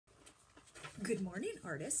Good morning,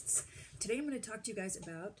 artists. Today I'm going to talk to you guys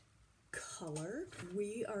about color.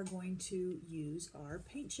 We are going to use our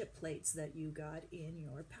paint chip plates that you got in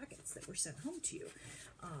your packets that were sent home to you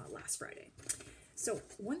last Friday. So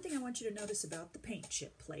one thing I want you to notice about the paint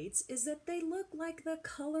chip plates is that they look like the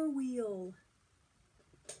color wheel.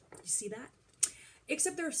 You see that?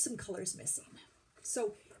 Except there are some colors missing.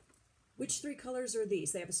 So which three colors are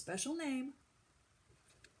these? They have a special name.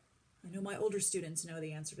 I know my older students know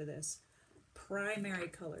the answer to this. Primary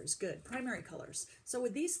colors. Good. Primary colors. So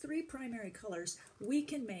with these three primary colors, we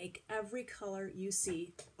can make every color you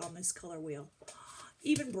see on this color wheel.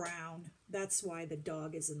 Even brown. That's why the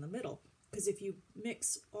dog is in the middle. Because if you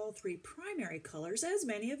mix all three primary colors, as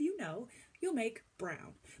many of you know, you'll make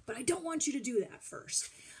brown. But I don't want you to do that first.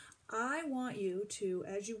 I want you to,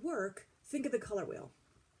 as you work, think of the color wheel.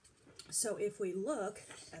 So if we look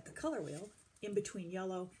at the color wheel, in between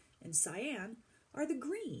yellow and cyan are the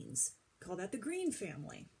greens. Call that the green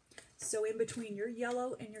family. So in between your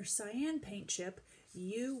yellow and your cyan paint chip,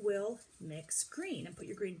 you will mix green and put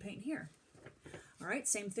your green paint here. All right,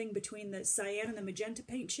 same thing between the cyan and the magenta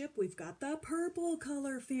paint chip. We've got the purple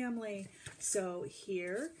color family. So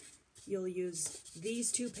here, you'll use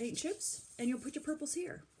these two paint chips and you'll put your purples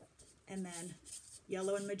here. And then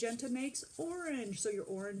yellow and magenta makes orange, so your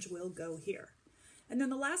orange will go here. And then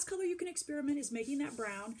the last color you can experiment is making that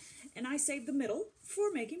brown, and I saved the middle for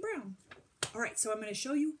making brown. All right, so I'm going to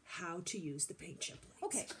show you how to use the paint chip plates.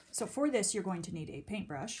 Okay, so for this you're going to need a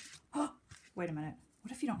paintbrush. Oh, wait a minute.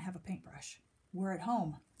 What if you don't have a paintbrush? We're at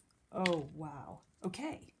home. Oh, wow.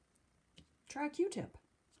 Okay, try a Q-tip.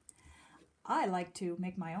 I like to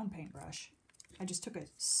make my own paintbrush. I just took a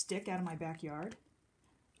stick out of my backyard,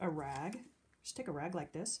 a rag. Just take a rag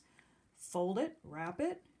like this, fold it, wrap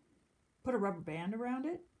it, put a rubber band around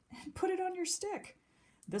it, and put it on your stick.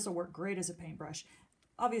 This will work great as a paintbrush.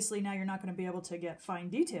 Obviously, now you're not going to be able to get fine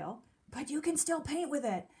detail, but you can still paint with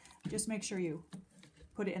it. Just make sure you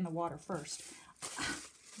put it in the water first.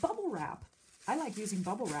 Bubble wrap. I like using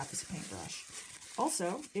bubble wrap as a paintbrush.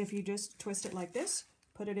 Also, if you just twist it like this,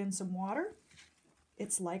 put it in some water,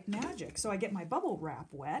 it's like magic. So I get my bubble wrap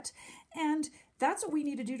wet, and that's what we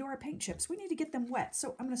need to do to our paint chips. We need to get them wet.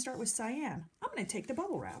 So I'm going to start with cyan. I'm going to take the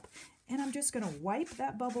bubble wrap, and I'm just going to wipe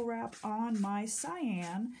that bubble wrap on my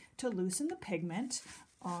cyan to loosen the pigment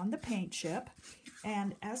on the paint chip.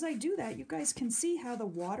 And as I do that, you guys can see how the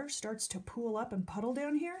water starts to pool up and puddle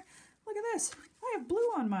down here. Look at this. I have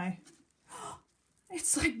blue on my...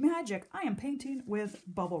 It's like magic. I am painting with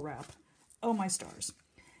bubble wrap. Oh, my stars.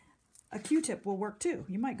 A Q-tip will work too.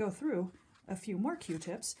 You might go through a few more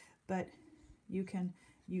Q-tips, but you can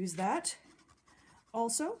use that.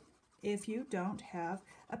 Also, if you don't have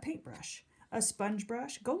a paintbrush, a sponge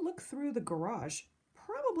brush, go look through the garage.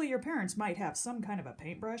 Probably your parents might have some kind of a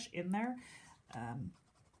paintbrush in there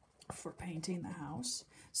for painting the house.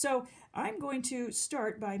 So I'm going to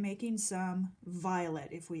start by making some violet.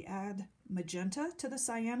 If we add magenta to the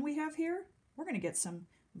cyan we have here, we're going to get some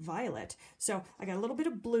violet. So I got a little bit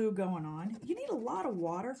of blue going on. You need a lot of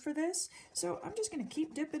water for this, so I'm just going to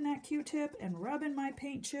keep dipping that Q-tip and rubbing my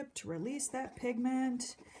paint chip to release that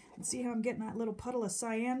pigment. And see how I'm getting that little puddle of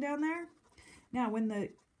cyan down there? Now when the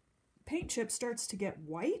paint chip starts to get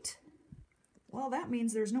white, well, that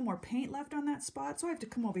means there's no more paint left on that spot, so I have to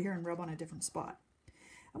come over here and rub on a different spot.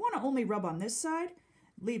 I want to only rub on this side,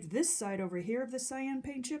 leave this side over here of the cyan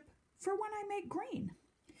paint chip for when I make green.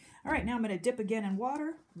 All right, now I'm going to dip again in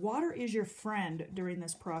water. Water is your friend during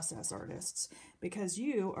this process, artists, because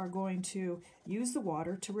you are going to use the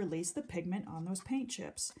water to release the pigment on those paint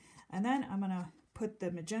chips. And then I'm going to put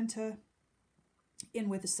the magenta in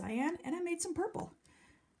with the cyan, and I made some purple.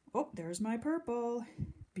 Oh, there's my purple.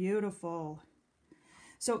 Beautiful.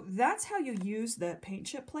 So that's how you use the paint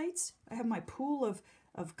chip plates. I have my pool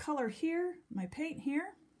of color here, my paint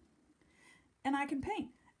here, and I can paint.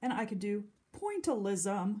 And I could do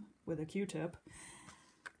pointillism with a Q-tip.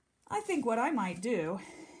 I think what I might do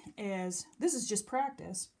is, this is just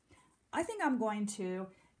practice, I think I'm going to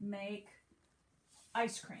make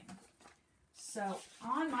ice cream. So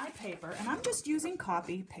on my paper, and I'm just using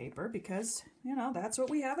copy paper because, you know, that's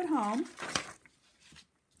what we have at home.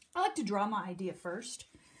 I like to draw my idea first.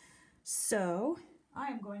 So I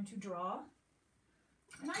am going to draw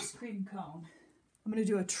an ice cream cone. I'm going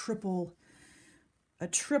to do a triple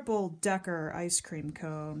decker ice cream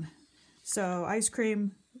cone. So ice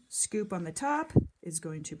cream scoop on the top is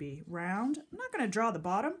going to be round. I'm not going to draw the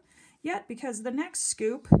bottom yet because the next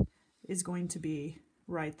scoop is going to be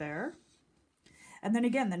right there. And then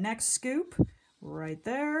again, the next scoop right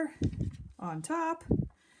there on top.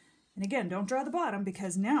 And again, don't draw the bottom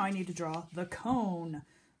because now I need to draw the cone.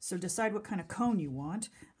 So decide what kind of cone you want.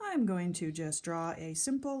 I'm going to just draw a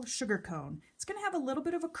simple sugar cone. It's going to have a little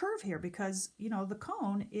bit of a curve here because, you know, the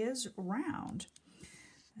cone is round.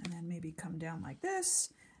 And then maybe come down like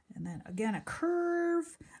this. And then again a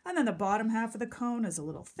curve. And then the bottom half of the cone is a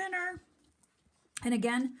little thinner. And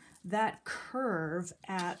again, that curve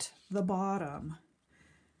at the bottom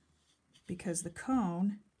because the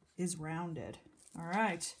cone is rounded. All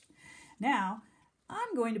right. Now,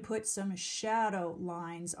 I'm going to put some shadow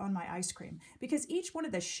lines on my ice cream because each one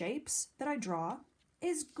of the shapes that I draw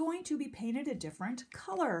is going to be painted a different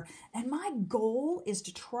color. And my goal is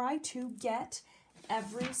to try to get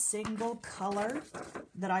every single color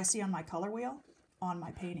that I see on my color wheel on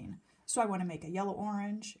my painting. So I want to make a yellow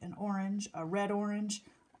orange, an orange, a red orange,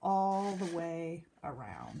 all the way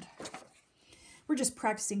around. We're just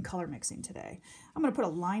practicing color mixing today. I'm going to put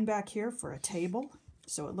a line back here for a table.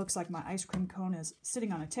 So it looks like my ice cream cone is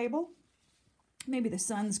sitting on a table. Maybe the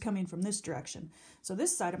sun's coming from this direction. So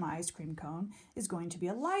this side of my ice cream cone is going to be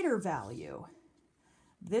a lighter value.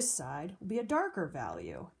 This side will be a darker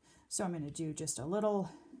value. So I'm going to do just a little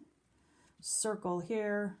circle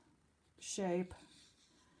here, shape.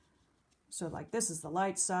 So like this is the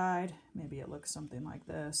light side. Maybe it looks something like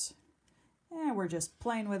this. And we're just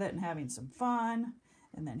playing with it and having some fun.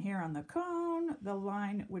 And then here on the cone, the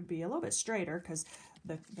line would be a little bit straighter because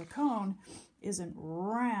the cone isn't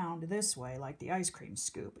round this way like the ice cream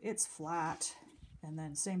scoop. It's flat. And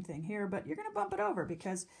then same thing here, but you're going to bump it over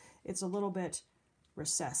because it's a little bit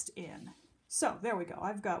recessed in. So there we go.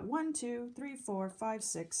 I've got 1, 2, 3, 4, 5,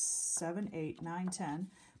 6, 7, 8, 9, 10,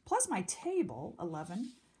 plus my table,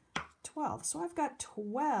 11, 12. So I've got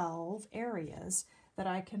 12 areas that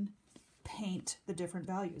I can paint the different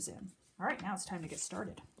values in. All right, now it's time to get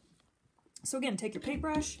started. So again, take your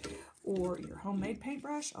paintbrush or your homemade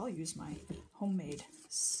paintbrush. I'll use my homemade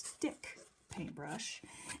stick paintbrush.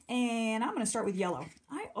 And I'm going to start with yellow.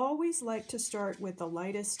 I always like to start with the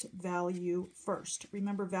lightest value first.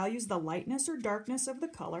 Remember, value is the lightness or darkness of the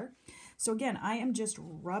color. So again, I am just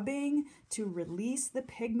rubbing to release the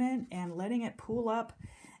pigment and letting it pool up.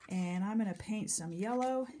 And I'm going to paint some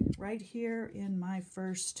yellow right here in my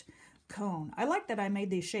first cone. I like that I made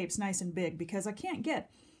these shapes nice and big because I can't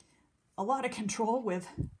get a lot of control with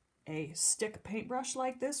a stick paintbrush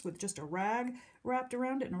like this with just a rag wrapped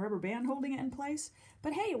around it and a rubber band holding it in place.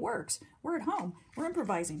 But hey, it works. We're at home. We're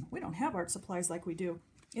improvising. We don't have art supplies like we do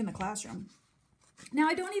in the classroom. Now,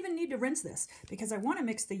 I don't even need to rinse this because I want to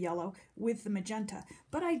mix the yellow with the magenta,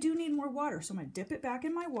 but I do need more water. So I'm going to dip it back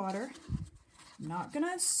in my water. I'm not going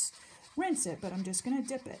to rinse it, but I'm just going to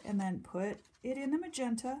dip it and then put it in the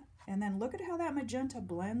magenta. And then look at how that magenta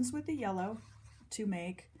blends with the yellow to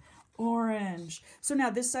make orange. So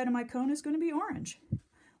now this side of my cone is going to be orange.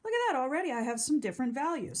 Look at that, already I have some different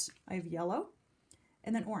values. I have yellow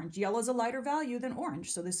and then orange. Yellow is a lighter value than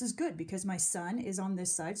orange, so this is good because my sun is on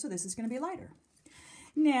this side, so this is going to be lighter.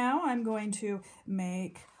 Now I'm going to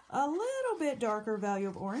make a little bit darker value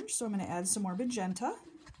of orange, so I'm going to add some more magenta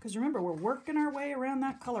because remember, we're working our way around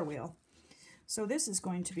that color wheel. So this is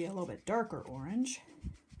going to be a little bit darker orange.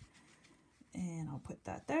 And I'll put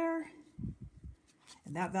that there.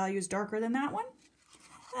 And that value is darker than that one.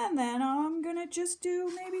 And then I'm going to just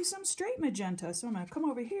do maybe some straight magenta. So I'm going to come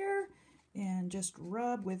over here and just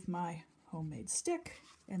rub with my homemade stick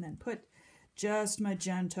and then put just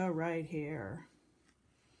magenta right here.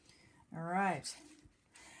 All right.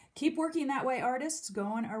 Keep working that way, artists,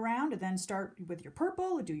 going around, and then start with your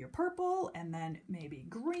purple, do your purple, and then maybe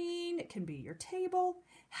green. It can be your table.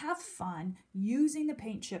 Have fun using the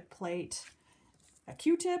paint chip plate, a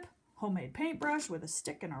Q-tip, homemade paintbrush with a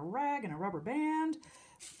stick and a rag and a rubber band,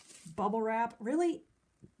 bubble wrap. Really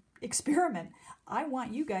experiment. I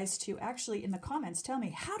want you guys to actually in the comments tell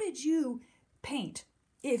me, how did you paint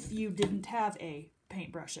if you didn't have a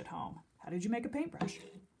paintbrush at home? How did you make a paintbrush?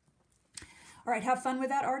 All right, have fun with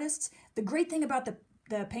that, artists. The great thing about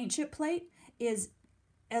the paint chip plate is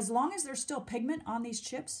as long as there's still pigment on these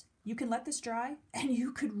chips, you can let this dry and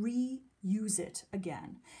you could reuse it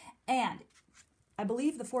again. And I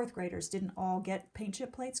believe the 4th graders didn't all get paint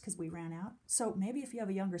chip plates because we ran out. So maybe if you have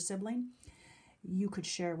a younger sibling, you could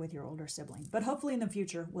share with your older sibling. But hopefully in the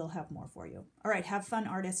future, we'll have more for you. All right, have fun,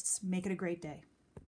 artists. Make it a great day.